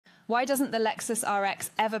Why doesn't the Lexus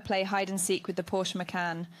RX ever play hide and seek with the Porsche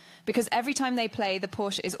Macan? Because every time they play, the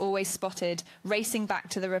Porsche is always spotted, racing back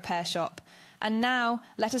to the repair shop. And now,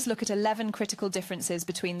 let us look at 11 critical differences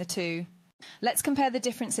between the two. Let's compare the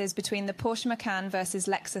differences between the Porsche Macan versus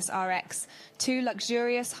Lexus RX. Two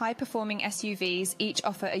luxurious, high-performing SUVs each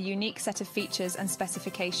offer a unique set of features and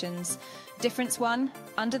specifications. Difference 1.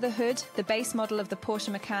 Under the hood, the base model of the Porsche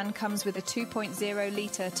Macan comes with a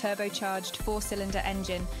 2.0-litre turbocharged four-cylinder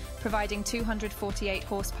engine, providing 248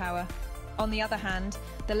 horsepower. On the other hand,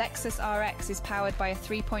 the Lexus RX is powered by a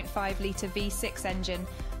 3.5-litre V6 engine,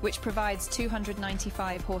 which provides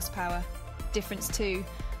 295 horsepower. Difference 2.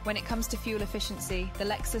 When it comes to fuel efficiency, the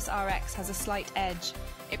Lexus RX has a slight edge.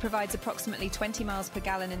 It provides approximately 20 miles per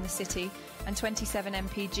gallon in the city and 27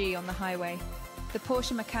 mpg on the highway. The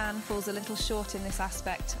Porsche Macan falls a little short in this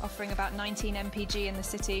aspect, offering about 19 mpg in the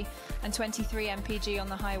city and 23 mpg on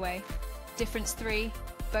the highway. Difference 3.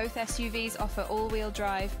 Both SUVs offer all-wheel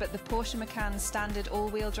drive, but the Porsche Macan's standard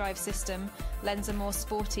all-wheel drive system lends a more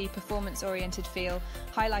sporty, performance-oriented feel,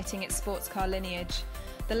 highlighting its sports car lineage.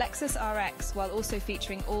 The Lexus RX, while also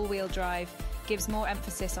featuring all-wheel drive, gives more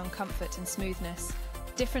emphasis on comfort and smoothness.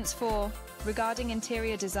 Difference 4. Regarding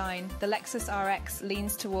interior design, the Lexus RX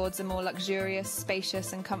leans towards a more luxurious,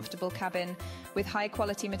 spacious and comfortable cabin, with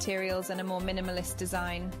high-quality materials and a more minimalist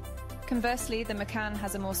design. Conversely, the Macan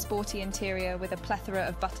has a more sporty interior with a plethora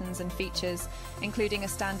of buttons and features, including a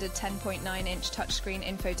standard 10.9-inch touchscreen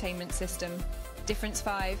infotainment system. Difference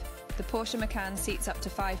 5. The Porsche Macan seats up to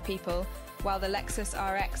 5 people, while the Lexus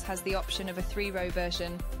RX has the option of a 3-row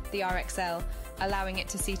version, the RXL, allowing it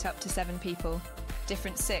to seat up to 7 people.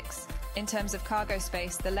 Difference 6. In terms of cargo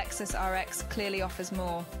space, the Lexus RX clearly offers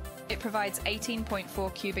more. It provides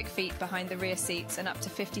 18.4 cubic feet behind the rear seats and up to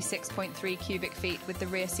 56.3 cubic feet with the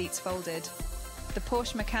rear seats folded. The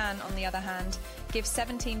Porsche Macan, on the other hand, gives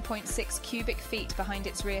 17.6 cubic feet behind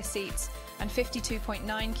its rear seats and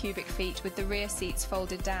 52.9 cubic feet with the rear seats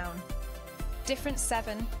folded down. Difference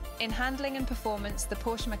 7. In handling and performance, the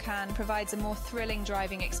Porsche Macan provides a more thrilling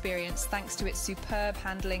driving experience thanks to its superb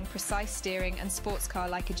handling, precise steering and sports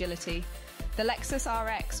car-like agility. The Lexus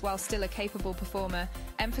RX, while still a capable performer,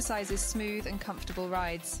 emphasizes smooth and comfortable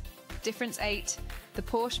rides. Difference 8. The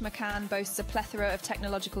Porsche Macan boasts a plethora of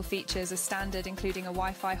technological features as standard, including a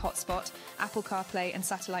Wi-Fi hotspot, Apple CarPlay and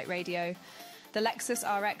satellite radio. The Lexus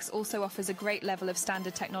RX also offers a great level of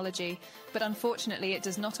standard technology, but unfortunately it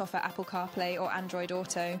does not offer Apple CarPlay or Android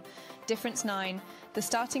Auto. Difference 9. The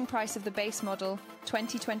starting price of the base model,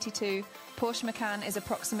 2022, Porsche Macan is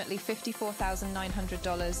approximately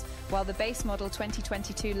 $54,900, while the base model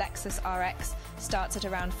 2022 Lexus RX starts at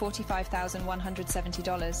around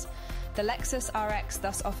 $45,170. The Lexus RX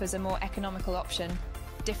thus offers a more economical option.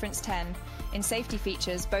 Difference 10. In safety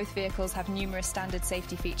features, both vehicles have numerous standard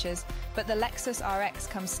safety features, but the Lexus RX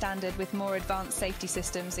comes standard with more advanced safety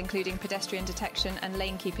systems, including pedestrian detection and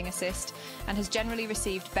lane keeping assist, and has generally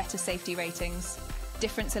received better safety ratings.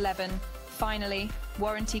 Difference 11. Finally,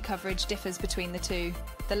 warranty coverage differs between the two.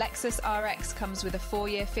 The Lexus RX comes with a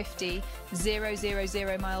 4-year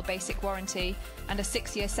 50,000 mile basic warranty and a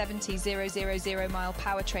 6-year 70,000 mile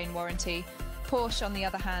powertrain warranty. Porsche, on the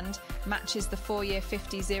other hand, matches the 4-year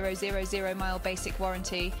 50,000 mile basic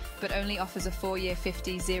warranty, but only offers a 4-year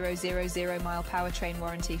 50,000 mile powertrain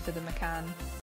warranty for the Macan.